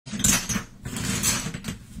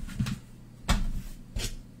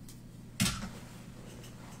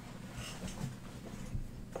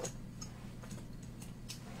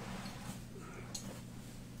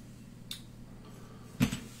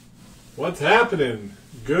What's happening?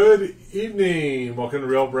 Good evening. Welcome to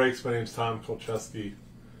Real Breaks. My name's Tom Kolcheski.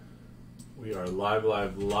 We are live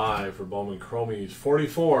for Bowman Chrome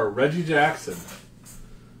 44. Reggie Jackson.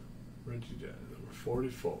 Reggie Jackson, number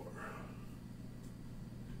 44.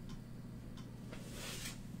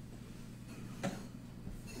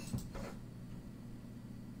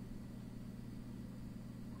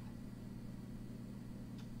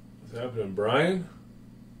 What's happening, Brian?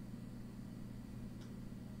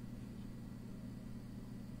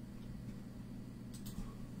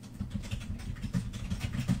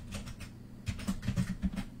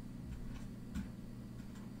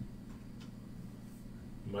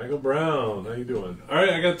 Michael Brown, how you doing? All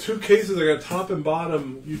right, I got two cases. I got top and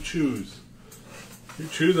bottom. You choose. You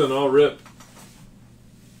choose and I'll rip.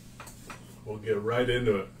 We'll get right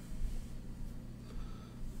into it.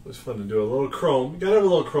 It was fun to do a little chrome. You gotta have a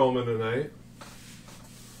little chrome in tonight.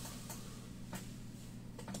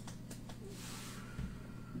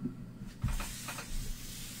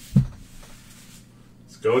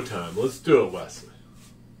 It's go time. Let's do it, Wesley.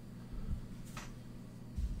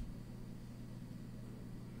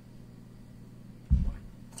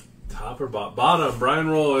 Top or bottom? Bottom. Brian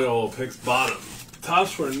Royal picks bottom.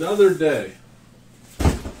 Tops for another day.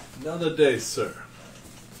 Another day, sir.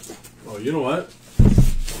 Oh, you know what?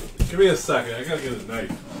 Give me a second. I gotta get a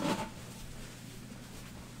knife.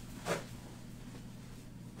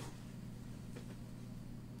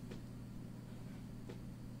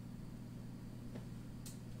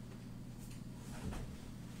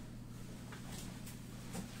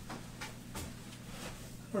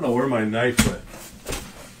 I don't know where my knife went.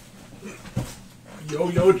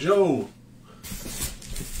 Yo, Joe.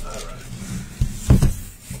 All right.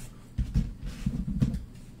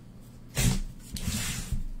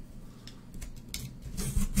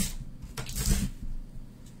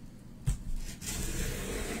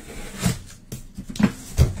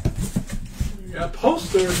 We got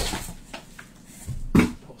posters.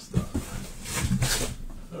 Post up.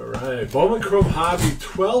 All right. Bowman Chrome Hobby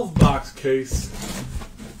 12-box case.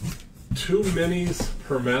 2 minis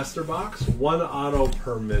per master box, 1 auto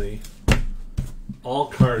per mini. All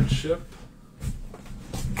card ship.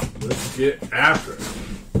 Let's get after it.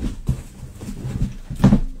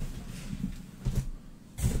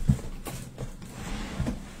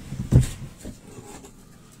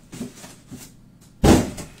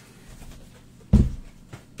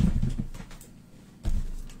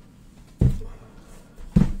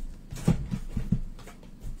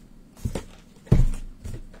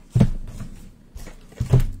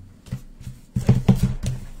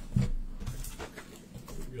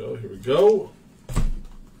 Here we go.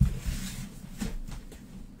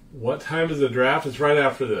 What time is the draft? It's right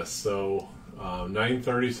after this, so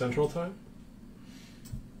 9:30 Central Time.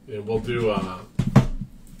 And we'll do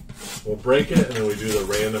we'll break it and then we do the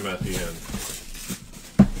random at the end.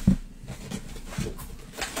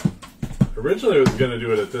 Originally I was going to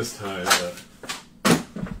do it at this time, but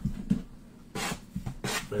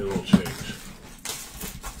made a little change.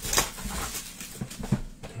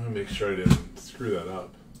 I'm going to make sure I didn't screw that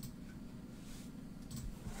up.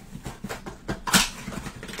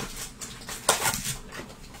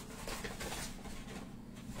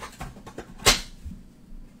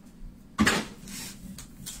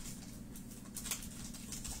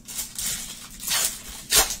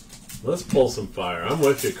 Let's pull some fire. I'm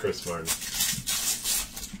with you, Chris Martin.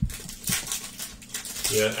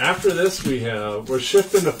 Yeah, after this we're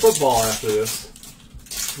shifting to football after this.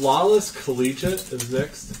 Flawless Collegiate is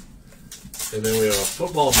next. And then we have a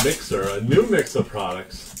football mixer, a new mix of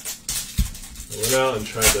products. I went out and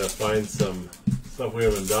tried to find some stuff we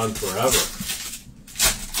haven't done forever.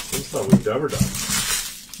 Some stuff we've never done.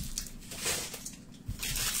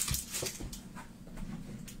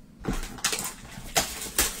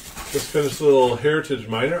 Just finished a little Heritage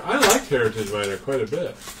Minor. I like Heritage Minor quite a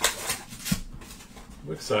bit.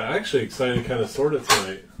 I'm excited. Actually excited to kind of sort it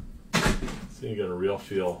tonight. So you get a real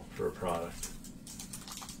feel for a product.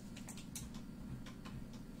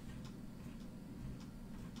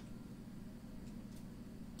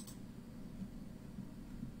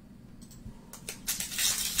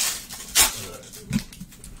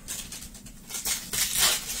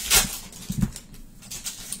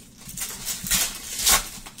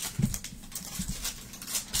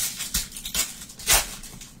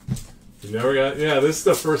 Never got, yeah, this is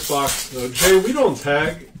the first box. Jay, we don't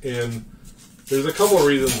tag, and there's a couple of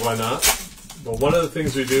reasons why not. But one of the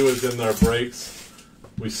things we do is in our breaks,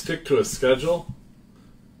 we stick to a schedule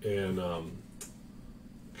and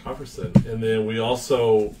Copperson. And then we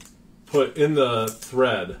also put in the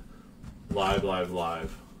thread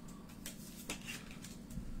live.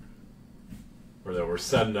 or that we're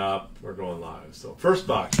setting up, we're going live. So first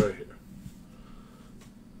box right here.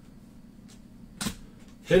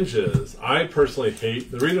 Hinges. I personally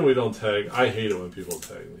hate, the reason we don't tag, I hate it when people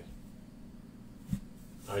tag me.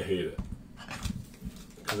 I hate it.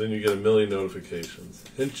 Because then you get a million notifications.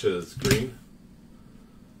 Hinges, green.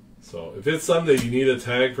 So if it's something that you need a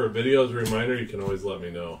tag for a video as a reminder, you can always let me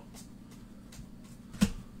know.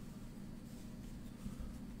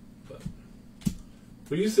 But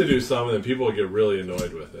we used to do some and then people would get really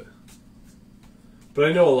annoyed with it. But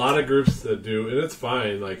I know a lot of groups that do, and it's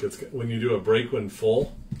fine, like it's when you do a break when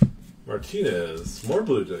full, Martinez, more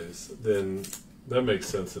Blue Jays, then that makes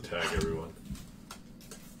sense to tag everyone.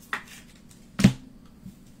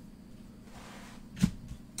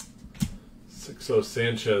 So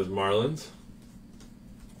Sanchez Marlins.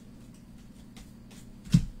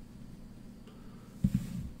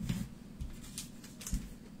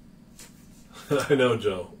 I know,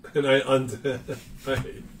 Joe. And I don't know.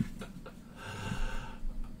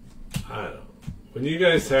 When you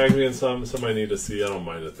guys tag me in some I need to see, I don't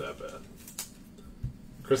mind it that bad.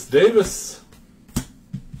 Chris Davis.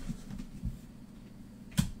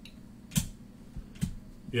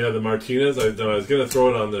 Yeah, the Martinez, I was going to throw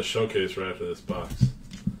it on the showcase right after this box.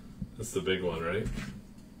 That's the big one, right?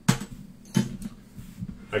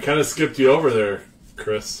 I kind of skipped you over there,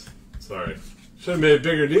 Chris. Sorry. Should have made a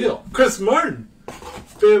bigger deal. Chris Martin!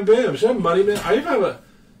 Bam, bam. Should I have Money Man? I even have a,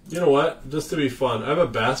 you know what? Just to be fun, I have a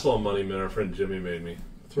basketball Money Man our friend Jimmy made me.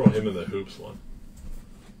 Throw him in the hoops one.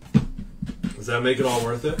 Does that make it all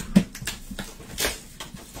worth it?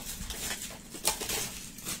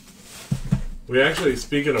 We actually,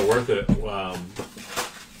 speaking of worth it, we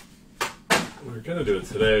were going to do it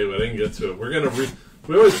today, but I didn't get to it. We're going to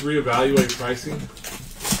we always reevaluate pricing.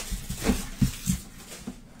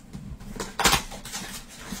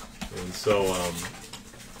 And so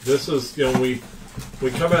this is, you know, we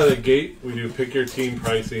come out of the gate, we do pick your team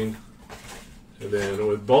pricing. And then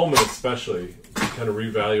with Bowman especially, we kind of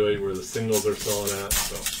reevaluate where the singles are selling at.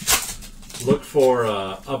 So look for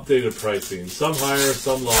updated pricing. Some higher,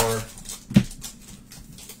 some lower.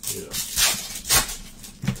 You know.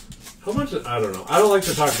 How much? I don't know. I don't like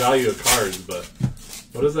to talk value of cards, but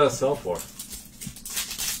what does that sell for?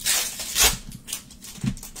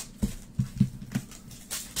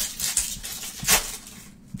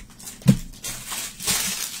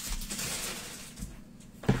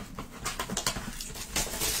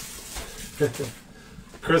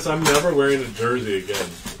 Chris, I'm never wearing a jersey again.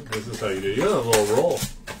 This is how you do. You got a little roll.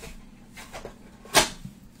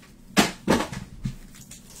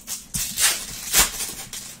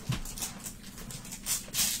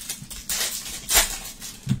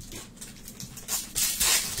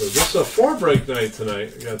 So this is a 4-break night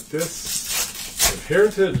tonight. We got this,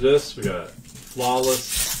 Heritage, this, we got Flawless,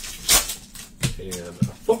 and a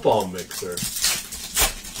football mixer.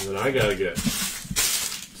 And then I gotta get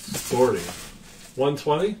Sporting.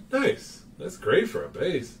 120? Nice. That's great for a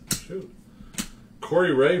base. Shoot.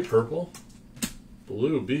 Corey Ray, purple.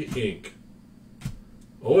 Blue, B ink.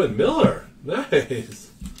 Owen Miller.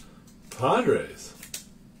 Nice. Padres.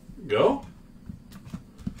 Go.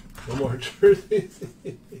 No more jerseys.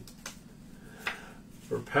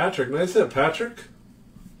 For Patrick. Nice hit, Patrick.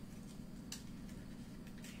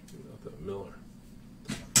 Not that Miller.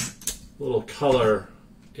 Little color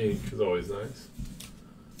ink is always nice.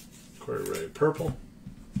 Corey Ray, purple.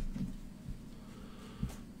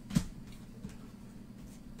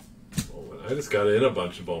 Bowman. I just got in a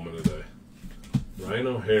bunch of Bowman today.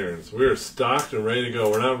 Rhino Herons. We're stocked and ready to go.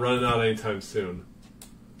 We're not running out anytime soon.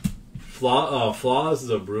 Flaws is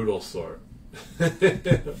a brutal sort.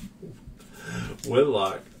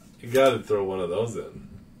 Whitlock. You got to throw one of those in.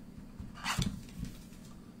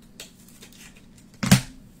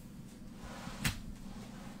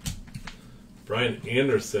 Brian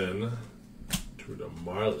Anderson to the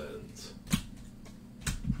Marlins.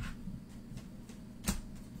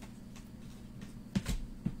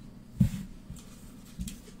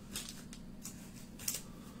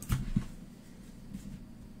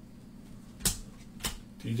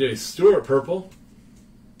 DJ Stewart, purple.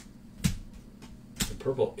 The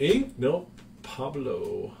purple ink? Nope.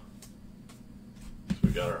 Pablo. So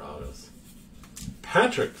we got our autos.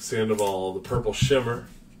 Patrick Sandoval, the purple shimmer.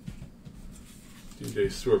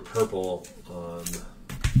 DJ Stewart, purple on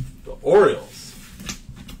the Orioles.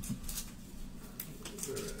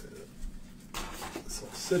 It's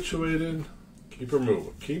all situated. Keep her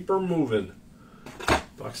moving. Keep her moving.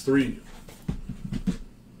 Box 3.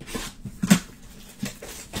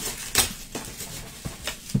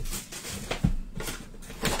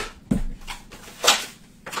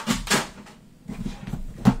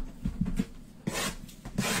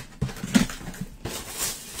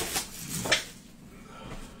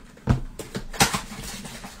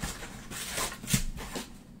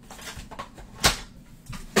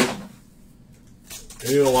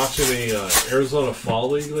 watching any Arizona Fall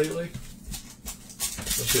League lately?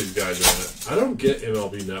 Let's see these guys on it. I don't get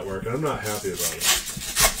MLB Network, and I'm not happy about it.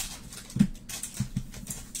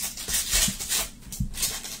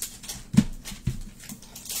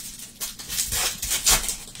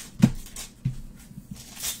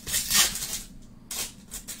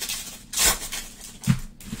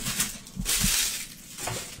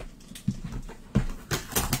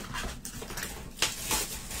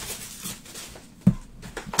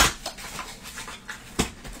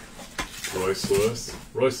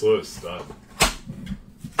 Royce Lewis, stud.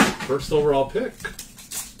 First overall pick.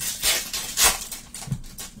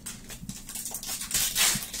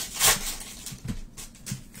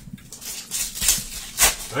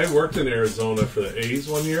 I worked in Arizona for the A's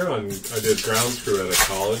one year. I did grounds crew at a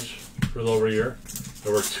college for a little over a year. I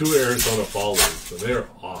worked 2 Arizona Fall Leagues, and they were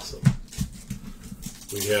awesome.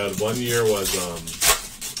 We had one year was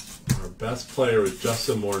our best player was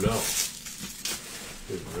Justin Morneau.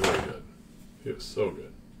 He was really good. He was so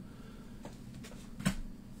good.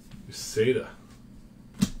 Seda.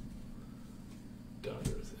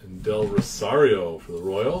 Dodgers. And Del Rosario for the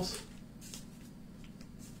Royals.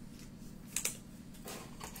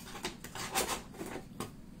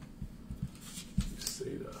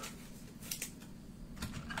 Seda.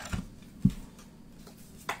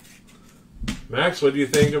 Max, what do you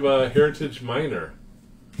think of a Heritage Minor?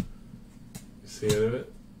 You see any of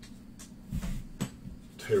it?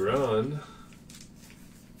 Terrin.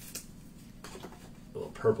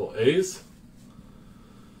 Little purple A's.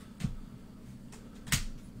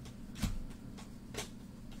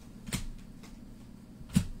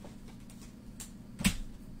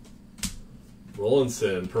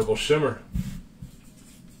 Rollinson, purple shimmer.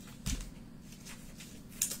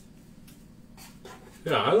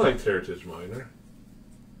 Yeah, I liked Heritage Minor.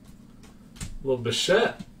 Little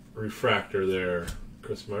Bichette refractor there,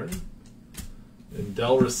 Chris Martin. And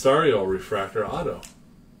Del Rosario refractor auto.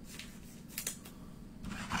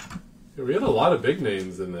 Yeah, we had a lot of big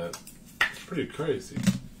names in that. It's pretty crazy.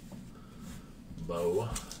 Bo.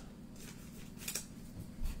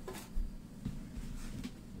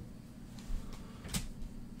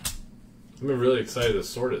 I'm really excited to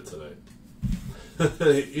sort it tonight.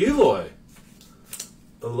 Eloy.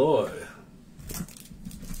 Eloy.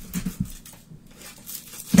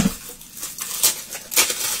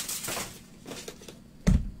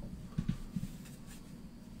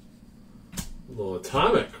 Little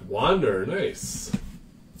atomic. Wander. Nice.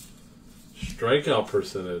 Strikeout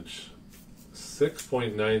percentage.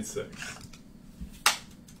 6.96.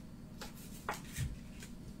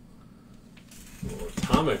 Little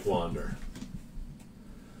atomic Wander.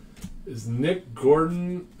 Is Nick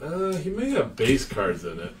Gordon... he may have base cards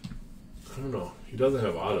in it. I don't know. He doesn't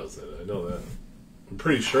have autos in it. I know that. I'm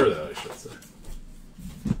pretty sure that, I should say.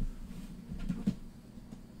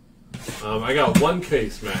 I got one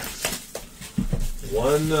case, Max.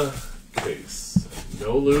 One case.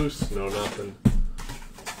 No loose, no nothing.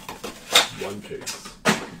 One case.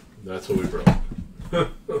 That's what we broke.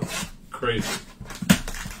 Crazy.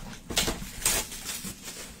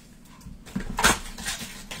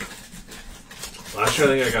 Last year I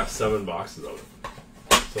think I got 7 boxes of it.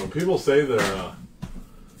 So when people say they're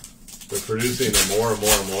producing more and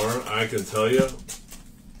more and more, I can tell you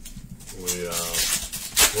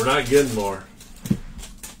we're not getting more.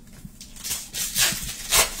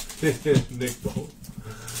 Nick Bowman.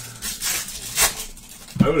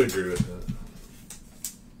 I would agree with that.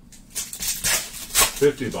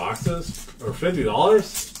 50 boxes or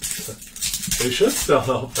 $50? They should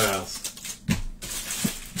sell out fast.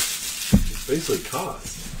 Basically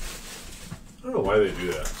cost. I don't know why they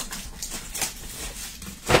do that.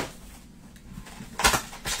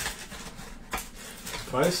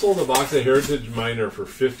 If I sold a box of Heritage Minor for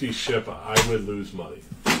 50 ship, I would lose money.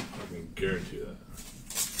 I can guarantee that.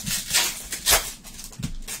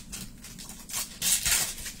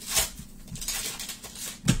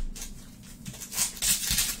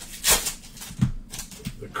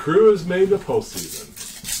 The crew has made the postseason.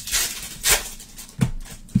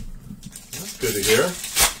 Good to hear.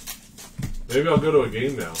 Maybe I'll go to a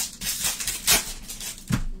game now.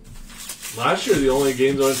 Last year, the only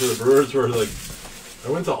games I went to the Brewers were like,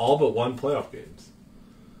 I went to all but 1 playoff games.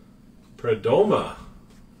 Predoma.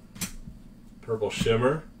 Purple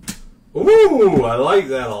shimmer. Ooh, I like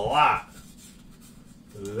that a lot.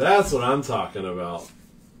 That's what I'm talking about.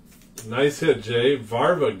 Nice hit, Jay.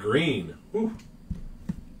 Vavra green. Ooh.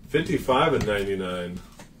 55/99.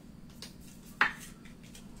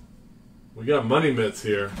 We got money mitts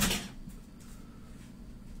here.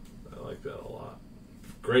 I like that a lot.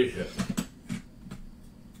 Great hit.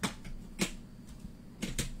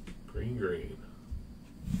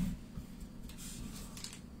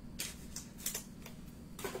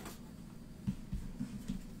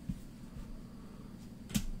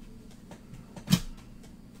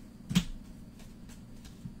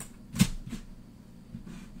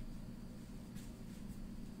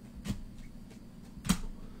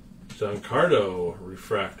 Giancarlo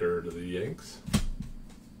Refractor to the Yanks.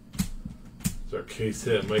 It's our case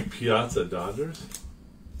hit. Mike Piazza, Dodgers.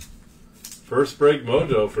 First break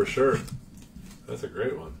mojo for sure. That's a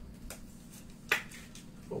great one.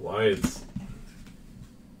 The wides.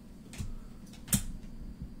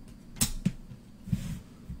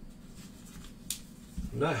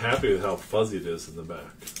 I'm not happy with how fuzzy it is in the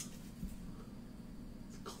back. It's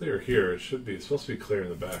clear here. It's supposed to be clear in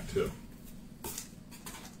the back too.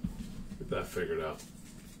 Get that figured out.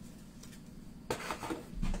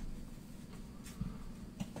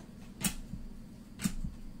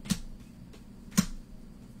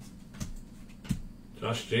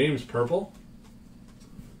 Josh James, purple.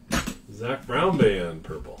 Zach Brown Band,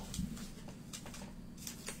 purple.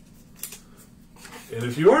 And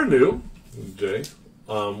if you are new, Jay,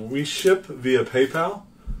 we ship via PayPal.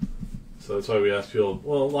 So that's why we ask people,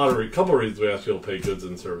 well, a couple of reasons we ask people to pay goods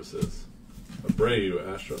and services. Abreu,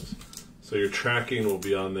 Astros. So your tracking will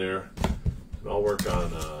be on there. And I'll work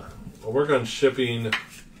on shipping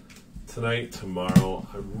tonight, tomorrow.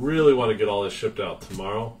 I really want to get all this shipped out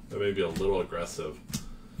tomorrow. That may be a little aggressive,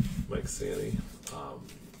 Mike Sandy,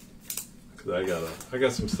 because I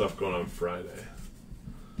got some stuff going on Friday.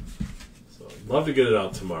 So I'd love to get it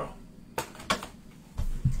out tomorrow.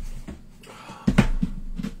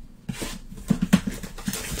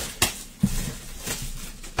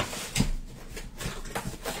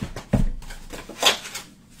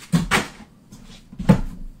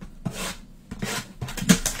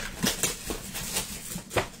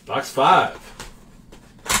 Box 5.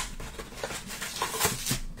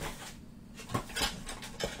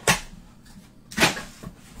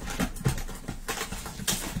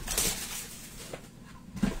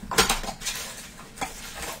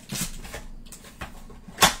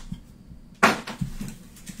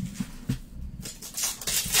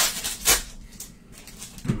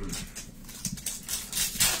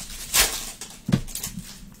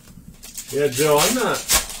 Yeah, Joe, I don't know.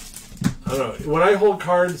 When I hold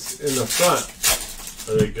cards in the front,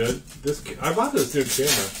 are they good? I bought this new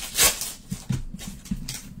camera.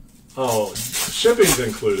 Oh, shipping's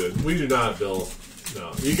included. We do not bill.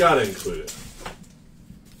 No, you gotta include it.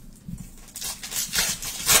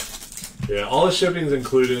 Yeah, all the shipping's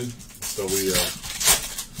included. So we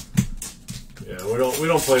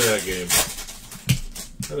don't play that game.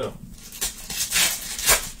 I know.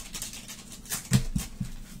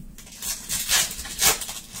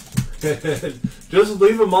 Just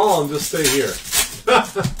leave them all and just stay here.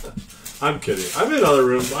 I'm kidding. I'm in other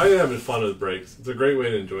rooms. I am having fun with breaks. It's a great way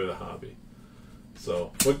to enjoy the hobby.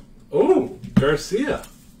 So, what? Oh, Garcia.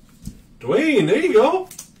 Dwayne, there you go.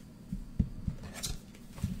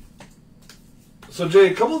 So,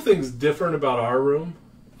 Jay, a couple of things different about our room.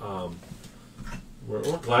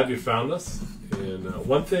 We're glad you found us. And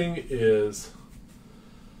one thing is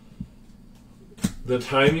the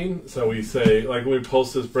timing. So we say, like when we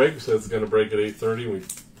post this break, we say it's going to break at 8:30. We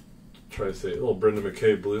try to say a little Brenda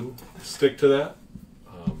McKay blue. Stick to that.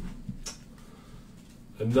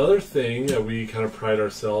 Another thing that we kind of pride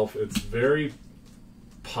ourselves, it's very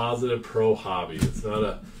positive pro hobby. It's not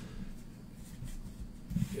a,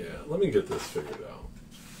 yeah, let me get this figured out.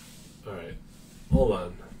 All right, hold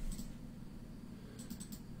on.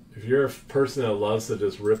 If you're a person that loves to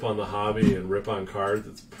just rip on the hobby and rip on cards,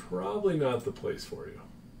 it's probably not the place for you.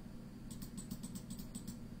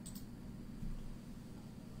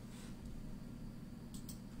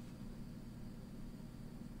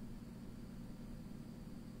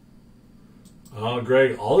 Oh,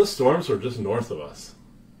 Greg, all the storms were just north of us.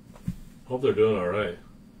 Hope they're doing all right.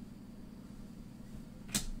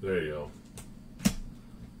 There you go.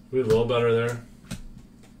 We a little better there.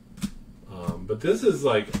 But this is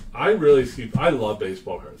like, I love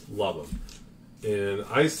baseball cards. Love them. And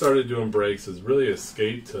I started doing breaks as really an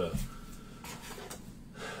escape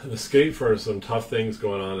for some tough things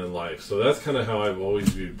going on in life. So that's kind of how I've always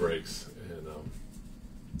viewed breaks.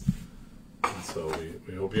 And so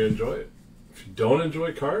we hope you enjoy it. If you don't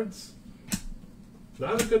enjoy cards,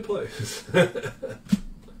 not a good place.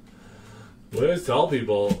 We always tell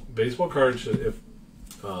people baseball cards should,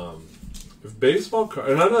 if baseball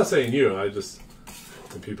cards, and I'm not saying you, I just,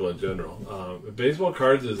 and people in general, if baseball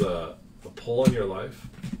cards is a pull on your life,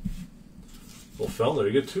 well, Felder,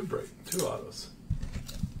 you get two autos.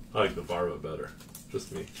 I like the Vavra better,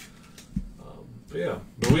 just me. But yeah,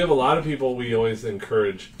 but we have a lot of people we always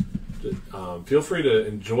encourage. Feel free to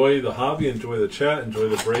enjoy the hobby, enjoy the chat, enjoy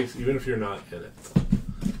the breaks, even if you're not in it.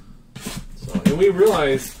 So, and we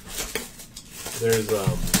realize there's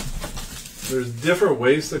different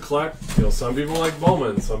ways to collect. You know, some people like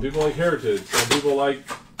Bowman, some people like Heritage, some people like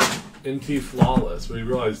NT Flawless. We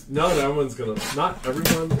realized not everyone is gonna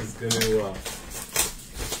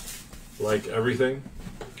like everything,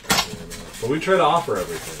 but we try to offer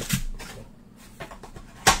everything.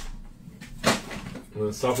 And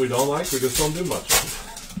the stuff we don't like, we just don't do much of.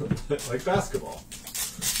 Like basketball.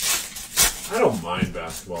 I don't mind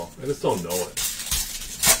basketball. I just don't know it.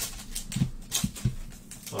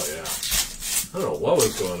 Oh yeah. I don't know what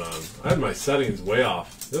was going on. I had my settings way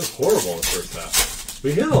off. It was horrible in the first half.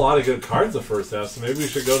 We hit a lot of good cards the first half, so maybe we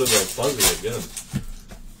should go to the fuzzy again.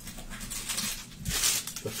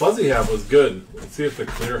 The fuzzy half was good. Let's see if the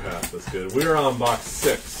clear half is good. We are on box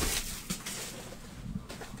 6.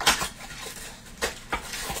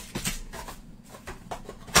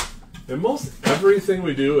 And most everything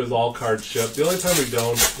we do is all card shipped. The only time we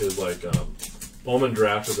don't is like Bowman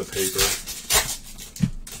draft as a paper.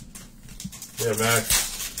 Yeah,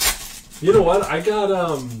 Max. You know what? I got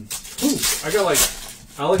hoops. I got like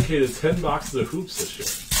allocated 10 boxes of hoops this year.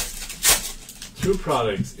 2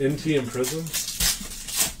 products, NT and Prism.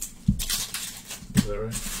 Is that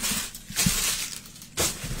right?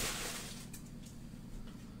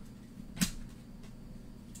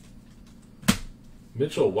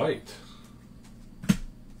 Mitchell White.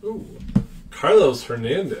 Ooh. Carlos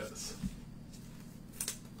Hernandez.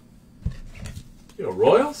 You know,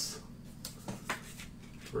 Royals?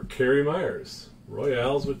 For Kerry Myers.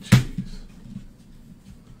 Royales with cheese.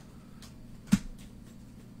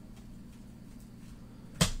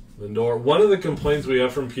 Lindor. One of the complaints we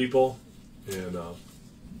have from people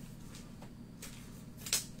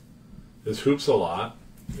is hoops a lot.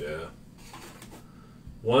 Yeah.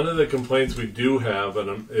 One of the complaints we do have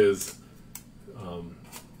is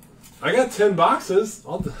I got 10 boxes.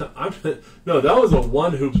 No, that was a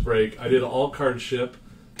 1 hoops break. I did all card ship.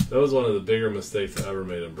 That was one of the bigger mistakes I ever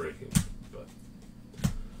made in breaking. But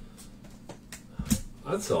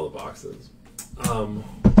I'd sell the boxes.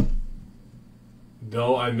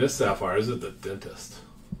 No, I miss Sapphires at the dentist.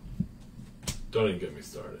 Don't even get me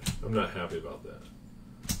started. I'm not happy about that.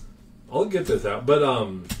 I'll get this out, but I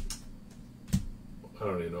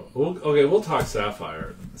don't even know. We'll talk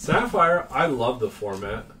Sapphire. Sapphire, I love the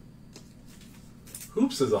format.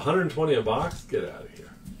 Hoops is $120 a box. Get out of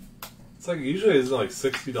here. It's like usually it's like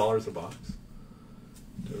 $60 a box.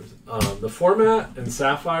 The format and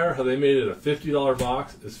Sapphire, how they made it a $50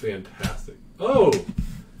 box, is fantastic. Oh,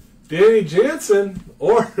 Danny Jansen,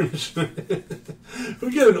 orange. We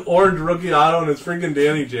get an orange rookie auto and it's freaking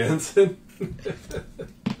Danny Jansen.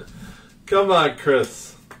 Come on,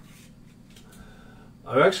 Chris.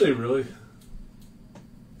 I'm actually really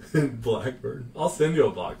Blackburn. I'll send you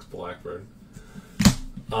a box, Blackburn.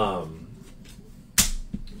 Danny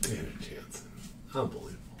Jansen,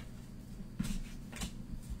 unbelievable.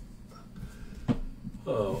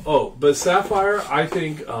 But Sapphire, I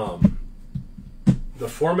think the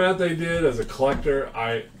format they did as a collector,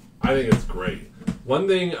 I think it's great. One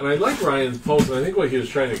thing, and I like Ryan's post, and I think what he was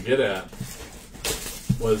trying to get at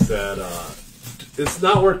was that it's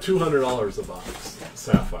not worth $200 a box,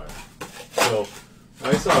 Sapphire. So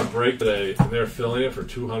I saw a break today, and they're filling it for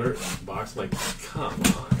 $200 a box. I'm like, come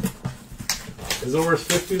on. Is it worth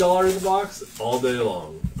 $50 a box? All day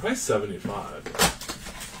long. Probably $75.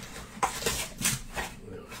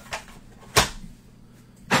 Anyway.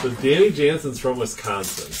 So Danny Jansen's from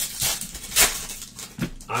Wisconsin.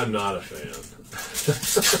 I'm not a fan.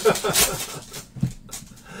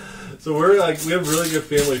 So we have really good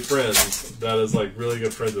family friends that is like really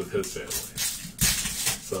good friends with his family.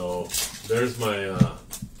 So there's my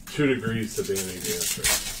 2 degrees to Danny Jansen.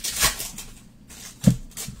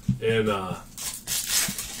 And I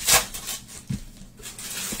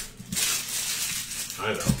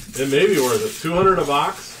know. It may be worth it. $200 a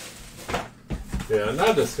box? Yeah,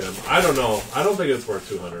 not just him. I don't know. I don't think it's worth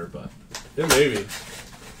 $200, but it may be.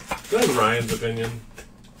 That's Ryan's opinion.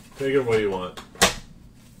 Take it what you want.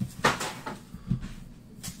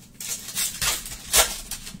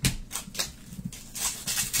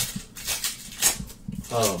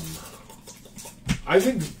 I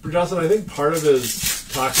think, Justin, part of his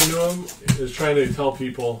talking to him is trying to tell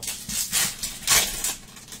people,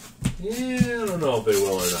 yeah, I don't know if they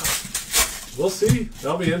will or not. We'll see.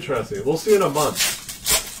 That'll be interesting. We'll see in a month.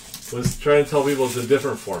 Was trying to tell people it's a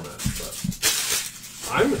different format. But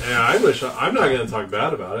I'm not going to talk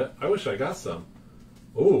bad about it. I wish I got some.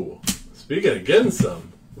 Ooh, speaking of getting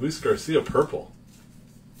some, Luis Garcia purple.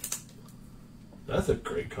 That's a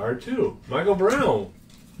great card too. Michael Brown.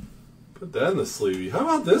 Put that in the sleevey. How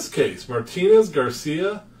about this case? Martinez,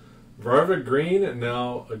 Garcia, Vavra green, and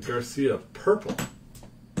now a Garcia purple.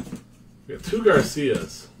 We have 2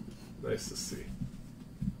 Garcias. Nice to see.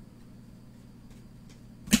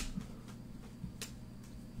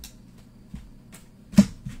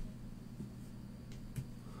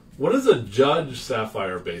 What does a Judge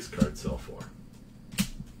Sapphire base card sell for?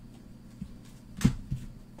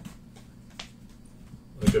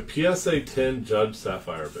 Like a PSA 10 Judge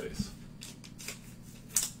Sapphire base.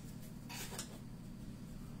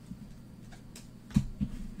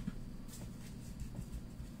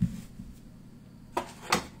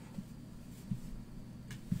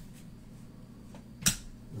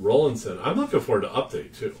 Rollinson. I'm looking forward to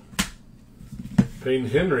update too. Payne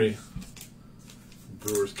Henry,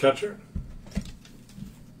 Brewers catcher.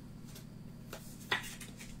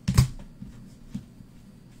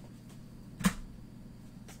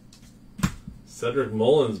 Cedric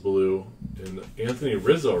Mullins blue and Anthony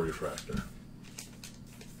Rizzo refractor.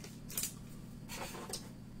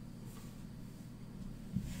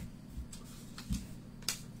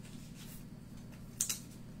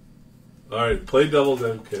 All right, play devil's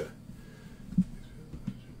advocate.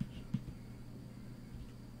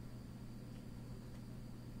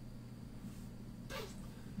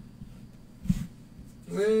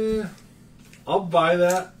 I'll buy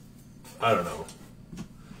that. I don't know.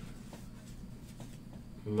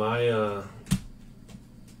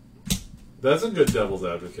 That's a good devil's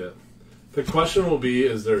advocate. The question will be,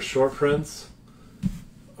 is there short prints?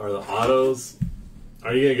 Are the autos?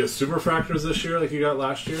 Are you going to get super fractors this year like you got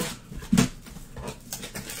last year?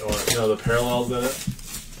 Or, you know, the parallels in it?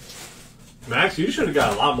 Max, you should have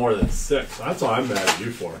got a lot more than 6. That's all I'm mad at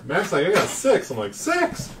you for. Max, like, I got 6. I'm like,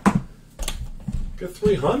 6? Get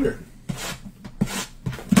 300.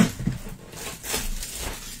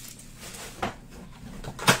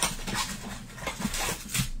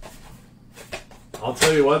 I'll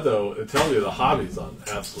tell you what, though, it tells you the hobby's on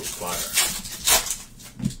absolute fire.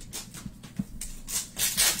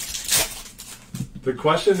 The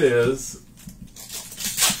question is,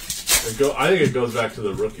 I think it goes back to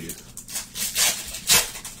the rookies.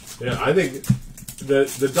 Yeah, I think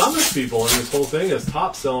the dumbest people in this whole thing is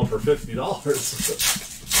Top selling for $50.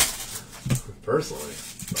 Personally.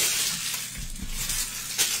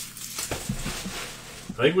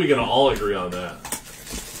 I think we can all agree on that.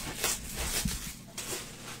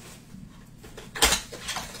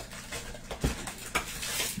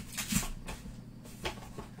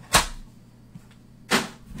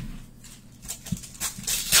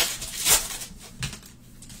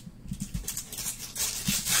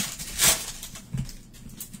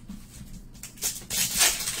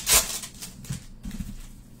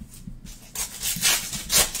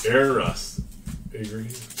 Aaron Russ. Agree.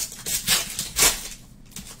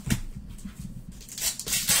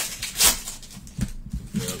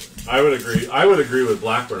 Yeah, I would agree. I would agree with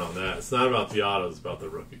Blackburn on that. It's not about the autos, it's about the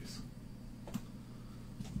rookies.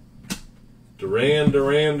 Duran.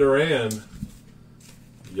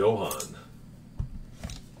 Johan.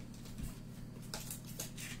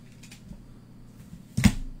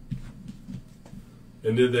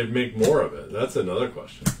 And did they make more of it? That's another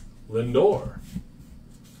question. Lindor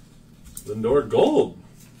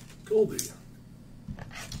Goldie.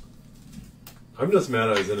 I'm just mad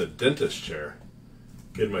I was in a dentist chair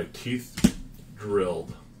getting my teeth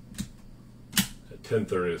drilled at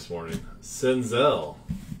 10:30 this morning. Senzel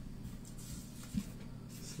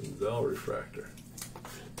refractor.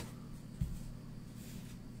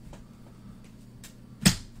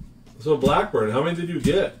 So Blackburn, how many did you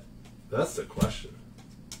get? That's the question.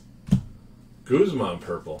 Guzman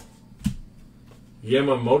purple.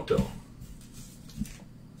 Yamamoto.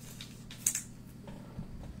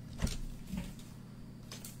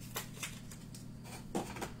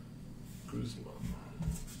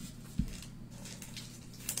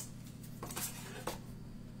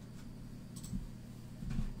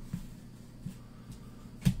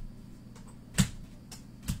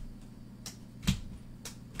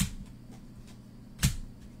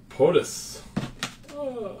 POTUS.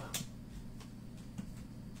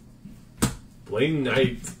 Blaine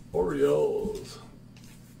Knight. Orioles.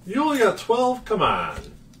 You only got 12? Come on.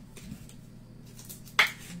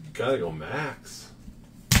 Gotta go Max.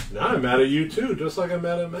 Now I'm mad at you too, just like I'm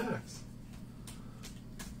mad at Max.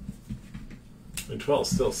 I mean, 12 is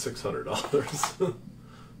still $600.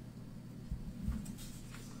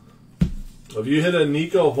 If you hit a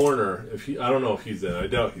Nico Horner, I don't know if he's in. I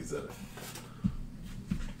doubt he's in it.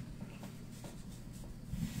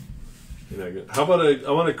 How about I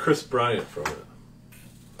want a Chris Bryant from it.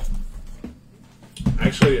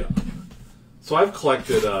 Actually, so I've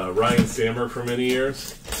collected Ryan Sammer for many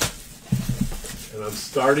years, and I'm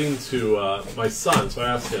starting to my son. So I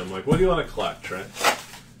asked him, like, "What do you want to collect, Trent?"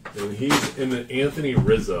 And he's in the Anthony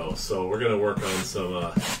Rizzo, so we're gonna work on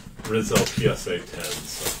some Rizzo PSA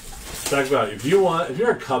 10s. So talk about if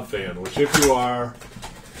you're a Cub fan, which if you are,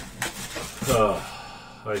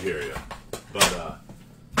 I hear you. But,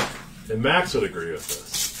 and Max would agree with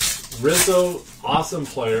this. Rizzo, awesome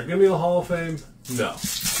player. Give me the Hall of Fame? No.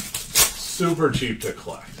 Super cheap to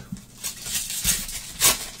collect.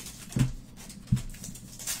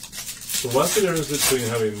 So what's the difference between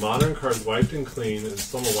having modern cards wiped and clean and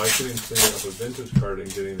someone wiping and cleaning up a vintage card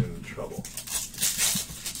and getting into trouble?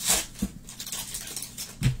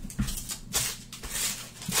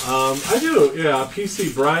 I do, yeah.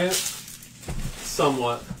 PC Bryant,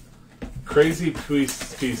 somewhat. Crazy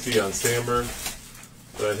PC on Sandberg.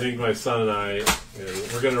 But I think my son and I,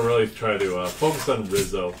 we're going to really try to focus on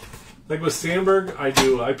Rizzo. Like with Sandberg, I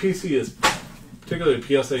PC is particularly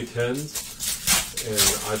PSA 10s, and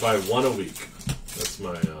I buy one a week. That's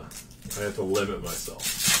my, I have to limit myself.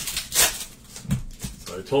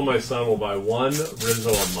 So I told my son we'll buy one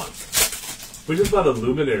Rizzo a month. We just bought a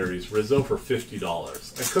Luminaries Rizzo for $50.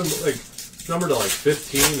 I couldn't, like, number to like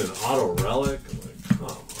 15 and Auto Relic. I'm like, come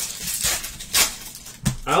on.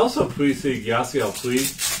 I also PC Garcia,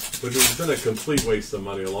 which has been a complete waste of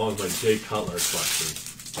money, along with my Jay Cutler collection.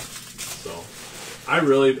 So, I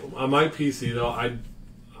really, on my PC though,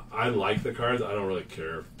 I like the cards. I don't really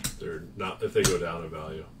care if they're not, if they go down in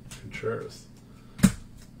value. Contreras.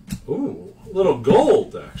 Ooh, a little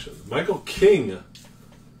gold action. Michael King.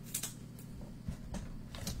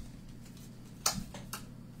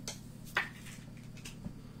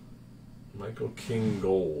 Michael King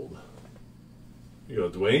gold. You go,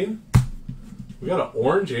 Dwayne. We got an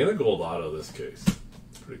orange and a gold auto this case.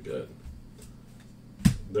 Pretty good.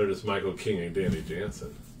 They're just Michael King and Danny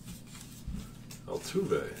Jansen.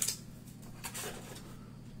 Altuve.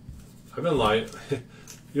 I've been lying.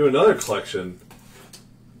 Another collection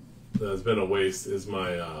that has been a waste is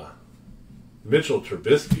my Mitchell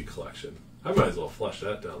Trubisky collection. I might as well flush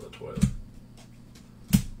that down the toilet.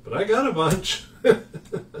 But I got a bunch.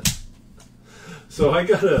 So I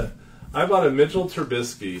bought a Mitchell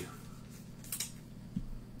Trubisky.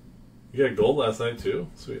 You got gold last night too?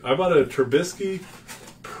 Sweet. I bought a Trubisky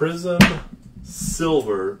Prism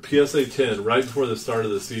Silver PSA 10 right before the start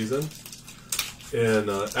of the season. And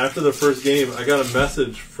after the first game, I got a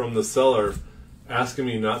message from the seller asking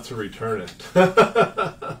me not to return it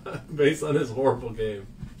based on his horrible game.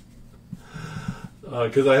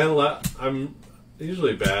 Because I'm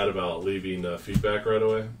usually bad about leaving feedback right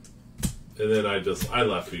away. And then I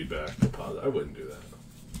left feedback. I wouldn't do that.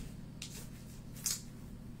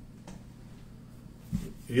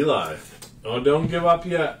 Eli. Oh, don't give up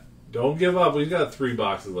yet. Don't give up. We've got 3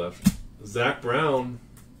 boxes left. Zach Brown.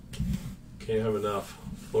 Can't have enough.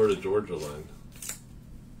 Florida Georgia line.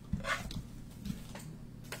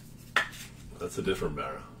 That's a different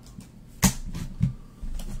barrel.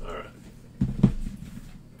 Alright.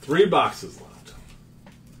 3 boxes left.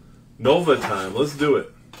 Nova time. Let's do it.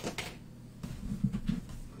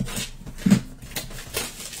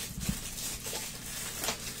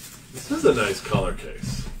 This is a nice color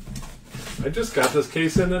case. I just got this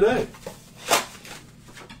case in today.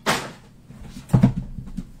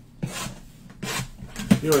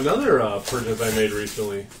 Another purchase I made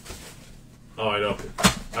recently. Oh, I know.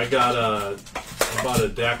 I bought a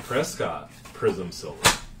Dak Prescott Prism Silver.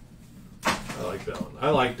 I like that one. I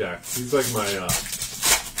like Dak. He's like my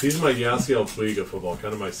Yasiel Puig of football,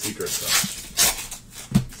 kind of my secret stuff.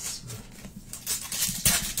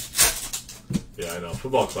 Yeah, I know.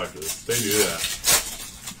 Football collectors, they do that.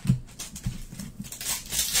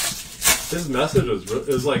 His message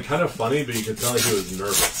was like kind of funny, but you could tell he was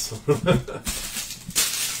nervous.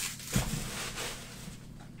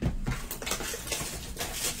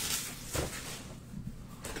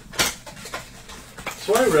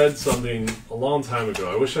 So I read something a long time ago.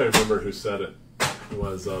 I wish I remember who said it. It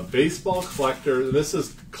was a baseball collector. This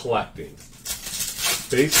is collecting.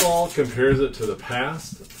 Baseball compares it to the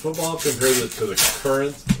past. Football compares it to the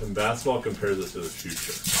current, and basketball compares it to the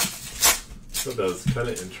future. So that was kind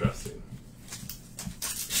of interesting.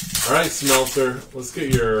 All right, Smelter, let's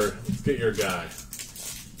get your guy.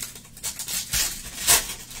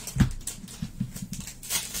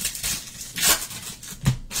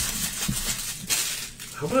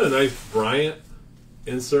 How about a nice Bryant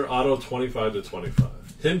insert auto 25/25?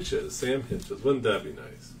 Hinches, Sam Hinches. Wouldn't that be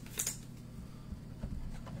nice?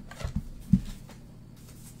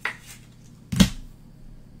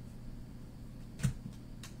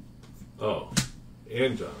 Oh,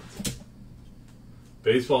 and Johns.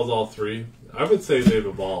 Baseball's all 3. I would say they've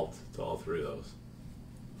evolved to all 3 of those.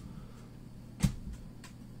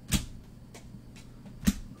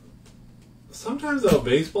 Sometimes though,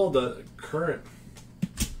 baseball does current.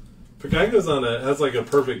 If a guy goes on has like a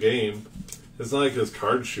perfect game, it's not like his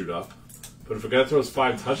cards shoot up. But if a guy throws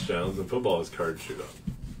 5 touchdowns in football, his cards shoot up.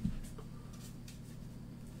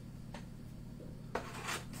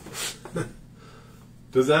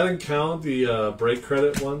 Does that count the break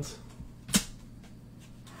credit ones?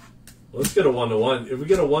 Let's get a 1-to-1. If we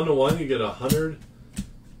get a 1-to-1, you get 100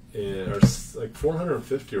 or like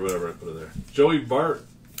 450 or whatever I put in there. Joey Bart,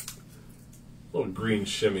 little green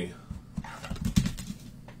shimmy.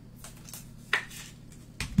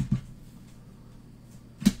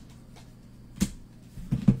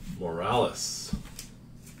 Morales,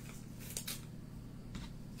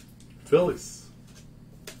 Phillies.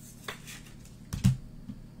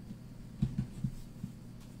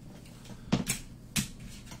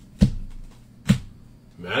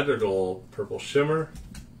 Madrigal, purple shimmer.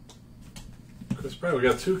 Chris Bryant, we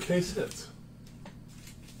got 2 case hits.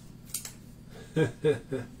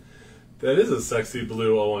 That is a sexy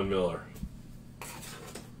blue Owen Miller.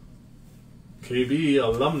 KB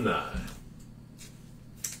alumni.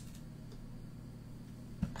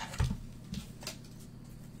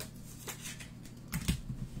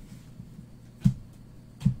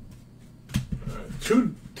 All right,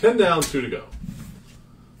 10 down, 2 to go.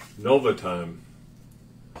 Nova time.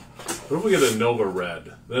 What if we get a Nova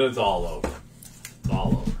red? Then it's all over. It's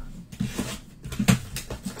all over.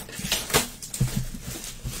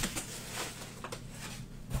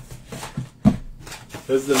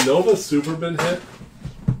 Has the Nova Super been hit?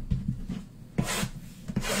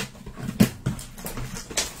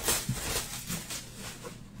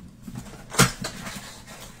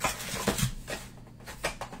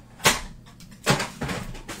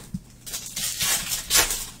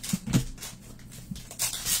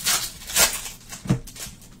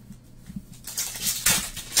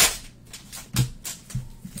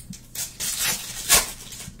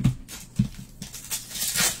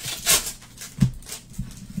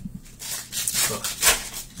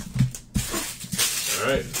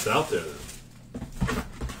 Alright, it's out there then.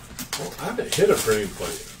 Well, I haven't hit a printing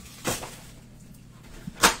plate.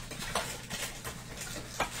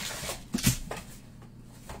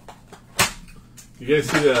 You guys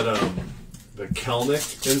see that the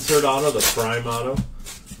Kelnick insert auto, the Prime auto,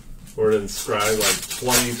 where it inscribed like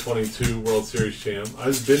 2022 World Series champ? I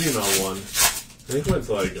was bidding on one. I think it went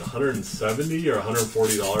to like $170 or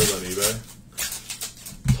 $140 on eBay.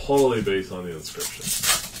 Totally based on the inscription.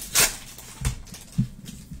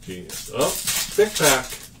 Genius. Oh, pick pack.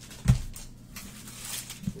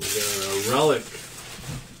 We got a relic.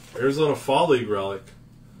 Arizona Fall League relic.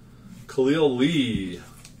 Khalil Lee.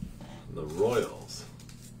 The Royals.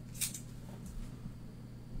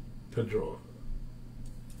 Pedro.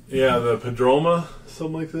 Yeah, the Pedroma,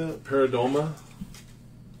 something like that. Paradoma.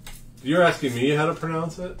 You're asking me how to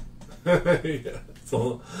pronounce it? Yeah,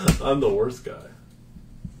 so I'm the worst guy.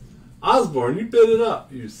 Osborne, you bid it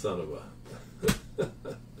up, you son of a.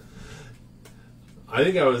 I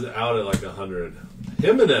think I was out at like 100.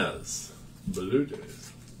 Jimenez, Blue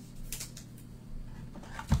Jays.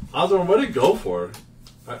 Osborne, what did it go for?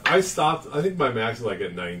 I stopped. I think my max is like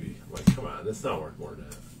at 90. I'm like, come on, it's not worth more than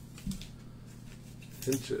that.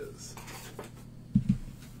 Inches.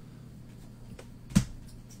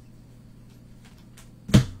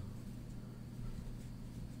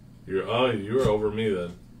 You were over me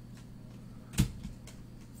then.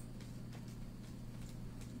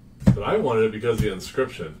 But I wanted it because of the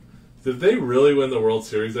inscription. Did they really win the World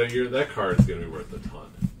Series that year? That card is going to be worth a ton.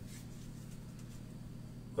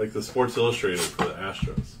 Like the Sports Illustrated for the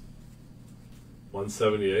Astros.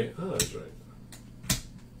 178? Oh, that's right.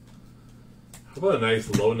 How about a nice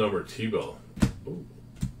low number Tebow? Ooh.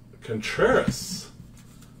 Contreras.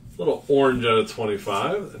 A little orange out of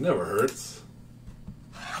 25. That never hurts.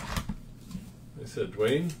 I said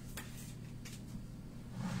Dwayne.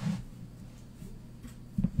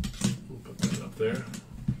 We'll put that up there.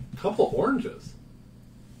 A couple oranges.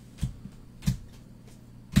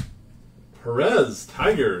 Perez,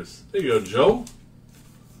 Tigers. There you go, Joe.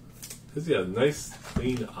 Because he had a nice,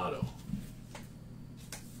 clean auto.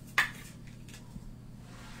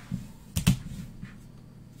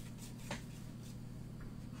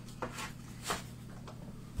 All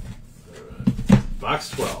right. Box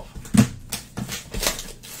 12.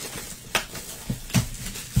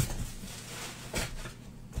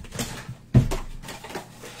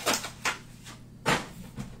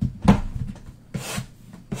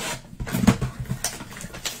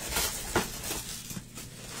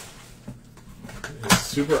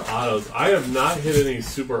 Super autos. I have not hit any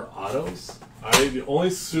super autos. The only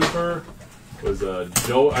super was I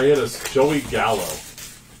had a Joey Gallo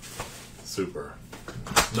super,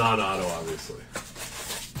 non-auto obviously.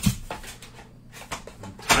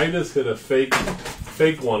 Titus hit a fake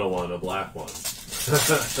 101, a black one.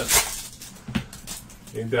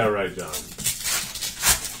 Ain't that right, John?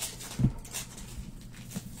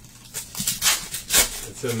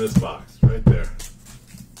 It's in this box, right there.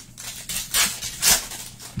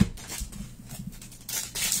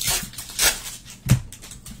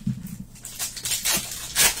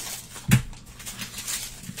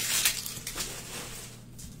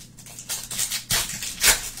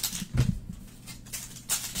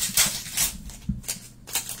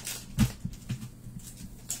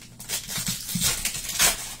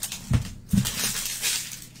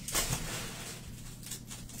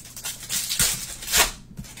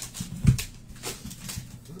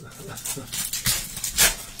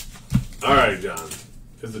 All right, John.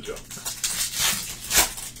 Here's a joke.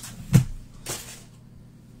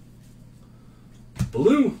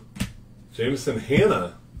 Blue. Jameson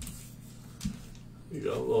Hannah. You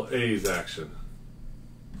got a little A's action.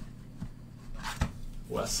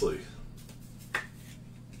 Wesley.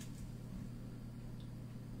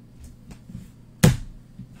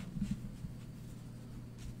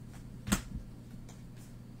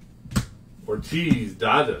 Ortiz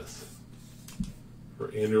Dodges.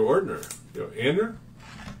 For Andrew Ordner. Go, Andrew.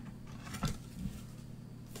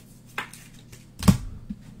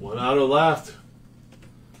 One auto left.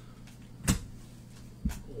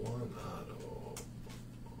 One auto.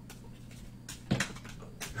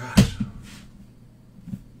 Gosh.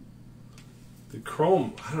 The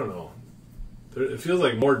Chrome, I don't know. It feels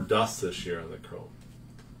like more dust this year on the Chrome.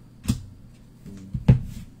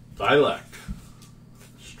 Bilek.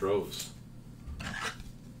 Strohs.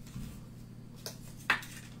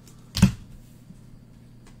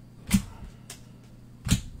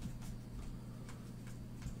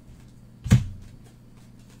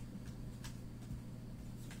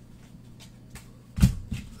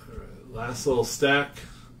 Last little stack.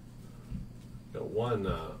 Got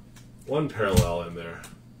one parallel in there,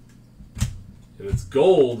 and it's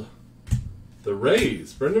gold. The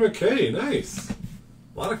Rays, Brendan McKay, nice. A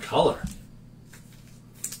lot of color.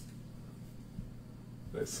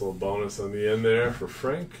 Nice little bonus on the end there for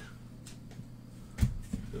Frank.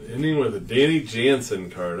 And ending with a Danny Jansen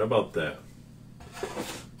card. How about that?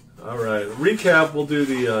 All right, recap. We'll do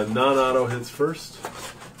the non-auto hits first.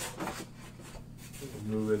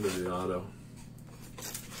 Move into the auto,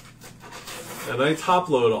 and I top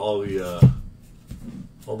load all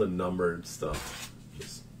the numbered stuff.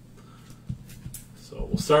 So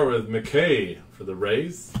we'll start with McKay for the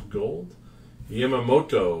Rays, gold.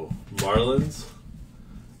 Yamamoto, Marlins.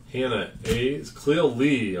 Hannah, A's. Cleo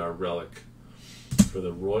Lee, our relic for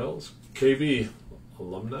the Royals. KV,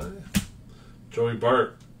 alumni. Joey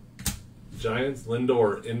Bart, Giants.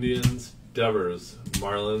 Lindor, Indians. Devers,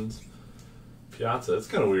 Marlins. Piazza, it's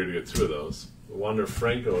kind of weird to get two of those. Wander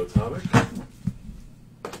Franco, Atomic.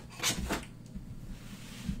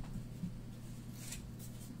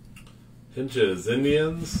 Hinges,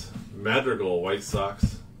 Indians. Madrigal, White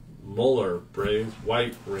Sox. Muller, Braves.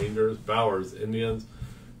 White, Rangers. Bowers, Indians.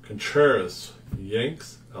 Contreras,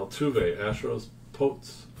 Yanks. Altuve, Astros.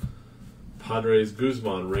 Potes, Padres.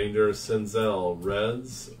 Guzman, Rangers. Senzel,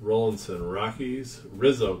 Reds. Rollinson, Rockies.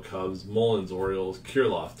 Rizzo, Cubs. Mullins, Orioles.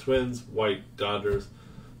 Kirilloff, Twins. White, Dodgers.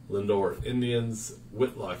 Lindor, Indians.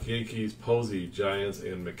 Whitlock, Yankees. Posey, Giants.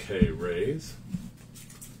 And McKay, Rays.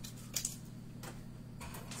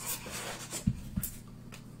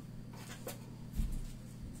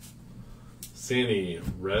 Sandy,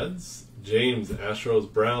 Reds. James,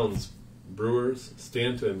 Astros. Browns, Brewers.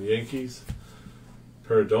 Stanton, Yankees.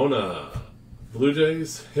 Perdomo, Blue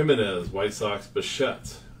Jays. Jimenez, White Sox.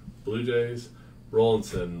 Bichette, Blue Jays.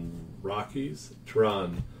 Rollinson, Rockies.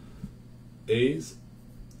 Teran, A's.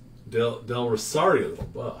 Del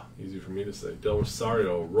Rosario, easy for me to say. Del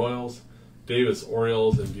Rosario, Royals. Davis,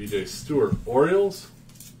 Orioles. And DJ Stewart, Orioles.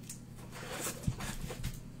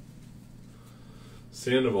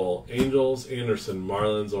 Sandoval, Angels. Anderson,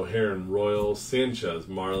 Marlins. O'Haron, Royals. Sanchez,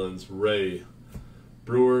 Marlins. Ray,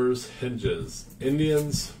 Brewers. Hinges,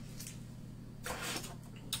 Indians.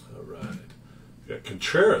 All right. We got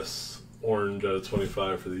Contreras, orange out of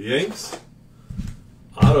 25 for the Yanks.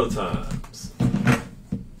 Auto times.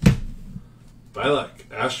 Bilek,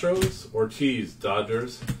 Astros. Ortiz,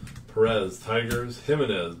 Dodgers. Perez, Tigers.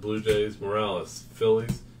 Jimenez, Blue Jays. Morales,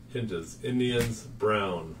 Phillies. Hinges, Indians.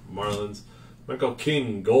 Brown, Marlins. Michael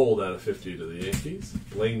King, gold out of 50 to the Yankees.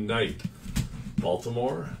 Blaine Knight,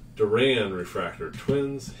 Baltimore. Duran, Refractor,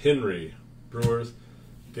 Twins. Henry, Brewers.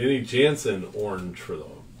 Danny Jansen, orange for the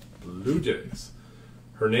Blue Jays.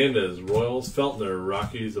 Hernandez, Royals. Feltner,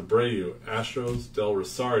 Rockies. Abreu, Astros. Del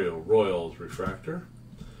Rosario, Royals, Refractor.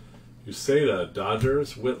 Uceda,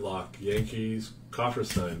 Dodgers. Whitlock, Yankees.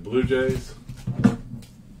 Cofferstein, Blue Jays.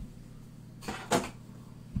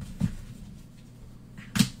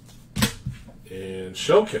 And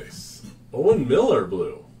Showcase, Owen Miller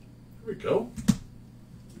blue. There we go.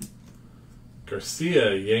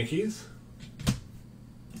 Garcia Yankees.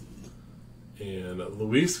 And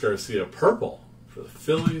Luis Garcia purple for the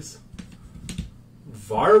Phillies.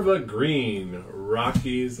 Vavra green,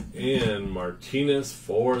 Rockies, and Martinez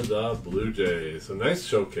for the Blue Jays. So nice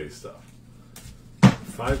showcase stuff.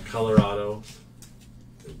 5 Colorado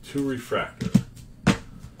and 2 Refractor.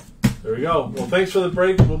 There we go. Well, thanks for the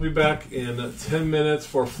break. We'll be back in 10 minutes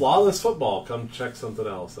for Flawless Football. Come check something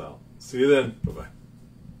else out. See you then. Bye-bye.